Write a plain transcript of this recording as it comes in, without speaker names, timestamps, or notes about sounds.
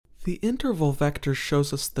The interval vector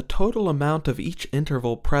shows us the total amount of each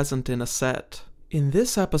interval present in a set. In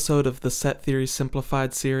this episode of the Set Theory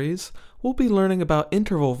Simplified series, we'll be learning about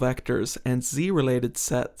interval vectors and Z-related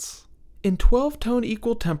sets. In 12-tone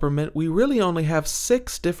equal temperament, we really only have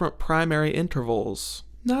 6 different primary intervals.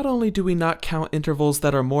 Not only do we not count intervals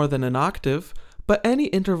that are more than an octave, but any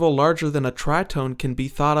interval larger than a tritone can be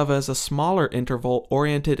thought of as a smaller interval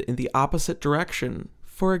oriented in the opposite direction.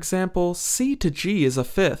 For example, C to G is a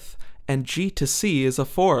fifth, and G to C is a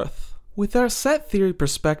fourth. With our set theory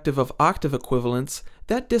perspective of octave equivalence,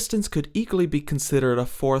 that distance could equally be considered a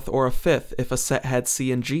fourth or a fifth if a set had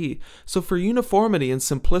C and G, so for uniformity and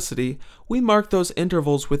simplicity, we mark those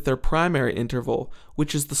intervals with their primary interval,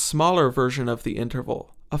 which is the smaller version of the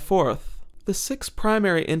interval, a fourth. The 6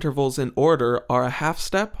 primary intervals in order are a half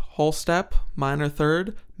step, whole step, minor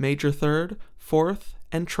third, major third, fourth,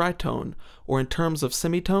 and tritone, or in terms of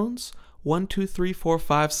semitones, 1, 2, 3, 4,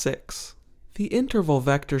 5, 6. The interval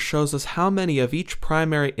vector shows us how many of each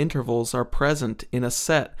primary intervals are present in a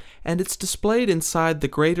set, and it's displayed inside the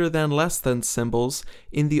greater than less than symbols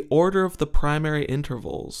in the order of the primary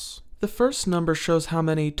intervals. The first number shows how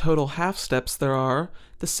many total half steps there are,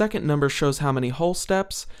 the second number shows how many whole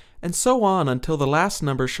steps, and so on until the last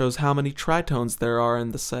number shows how many tritones there are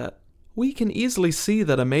in the set. We can easily see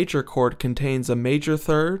that a major chord contains a major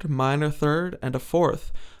third, minor third, and a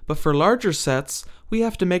fourth, but for larger sets, we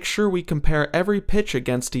have to make sure we compare every pitch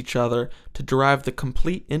against each other to derive the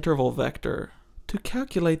complete interval vector. To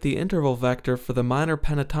calculate the interval vector for the minor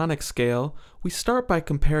pentatonic scale, we start by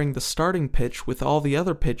comparing the starting pitch with all the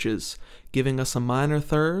other pitches, giving us a minor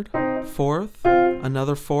third, fourth,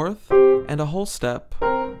 another fourth, and a whole step.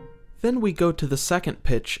 Then we go to the second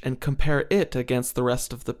pitch and compare it against the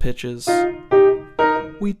rest of the pitches.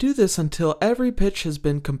 We do this until every pitch has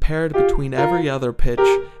been compared between every other pitch,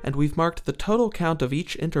 and we've marked the total count of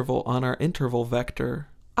each interval on our interval vector.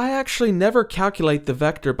 I actually never calculate the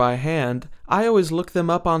vector by hand, I always look them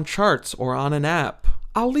up on charts or on an app.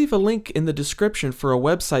 I'll leave a link in the description for a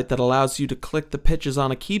website that allows you to click the pitches on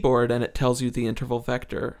a keyboard and it tells you the interval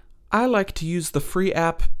vector. I like to use the free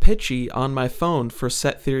app Pitchy on my phone for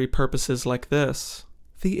set theory purposes like this.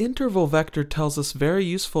 The interval vector tells us very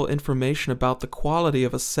useful information about the quality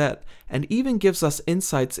of a set and even gives us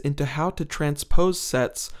insights into how to transpose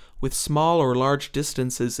sets with small or large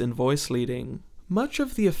distances in voice leading. Much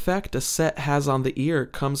of the effect a set has on the ear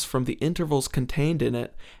comes from the intervals contained in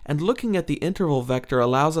it, and looking at the interval vector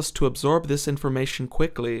allows us to absorb this information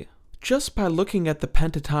quickly. Just by looking at the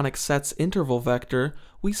pentatonic set's interval vector,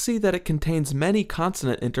 we see that it contains many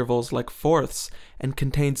consonant intervals like fourths, and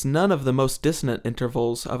contains none of the most dissonant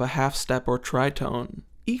intervals of a half step or tritone.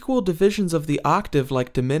 Equal divisions of the octave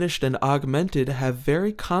like diminished and augmented have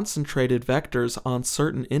very concentrated vectors on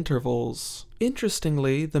certain intervals.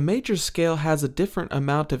 Interestingly, the major scale has a different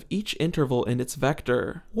amount of each interval in its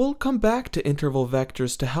vector. We'll come back to interval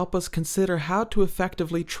vectors to help us consider how to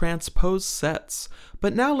effectively transpose sets,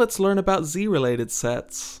 but now let's learn about Z-related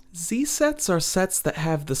sets. Z-sets are sets that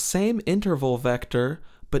have the same interval vector,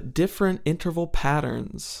 but different interval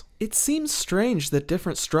patterns. It seems strange that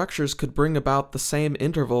different structures could bring about the same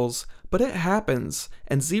intervals, but it happens,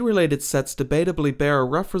 and Z-related sets debatably bear a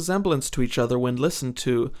rough resemblance to each other when listened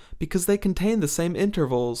to, because they contain the same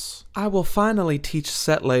intervals. I will finally teach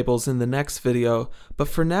set labels in the next video, but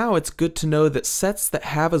for now it's good to know that sets that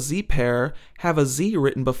have a Z pair have a Z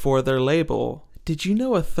written before their label. Did you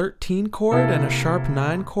know a 13 chord and a sharp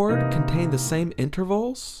 9 chord contain the same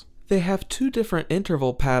intervals? They have 2 different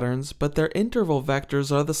interval patterns, but their interval vectors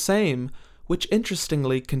are the same, which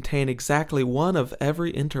interestingly contain exactly one of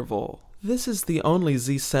every interval. This is the only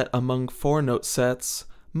Z set among 4-note sets.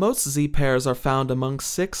 Most Z pairs are found among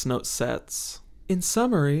 6-note sets. In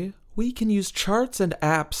summary, we can use charts and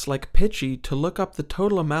apps like Pitchy to look up the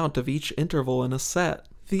total amount of each interval in a set.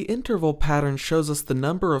 The interval pattern shows us the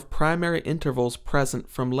number of primary intervals present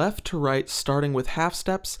from left to right, starting with half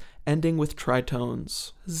steps, ending with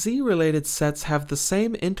tritones. Z-related sets have the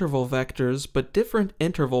same interval vectors but different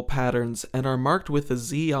interval patterns and are marked with a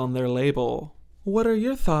Z on their label. What are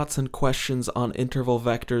your thoughts and questions on interval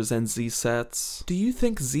vectors and Z-sets? Do you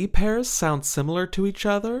think Z-pairs sound similar to each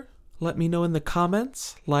other? Let me know in the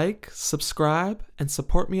comments, like, subscribe, and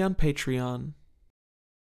support me on Patreon.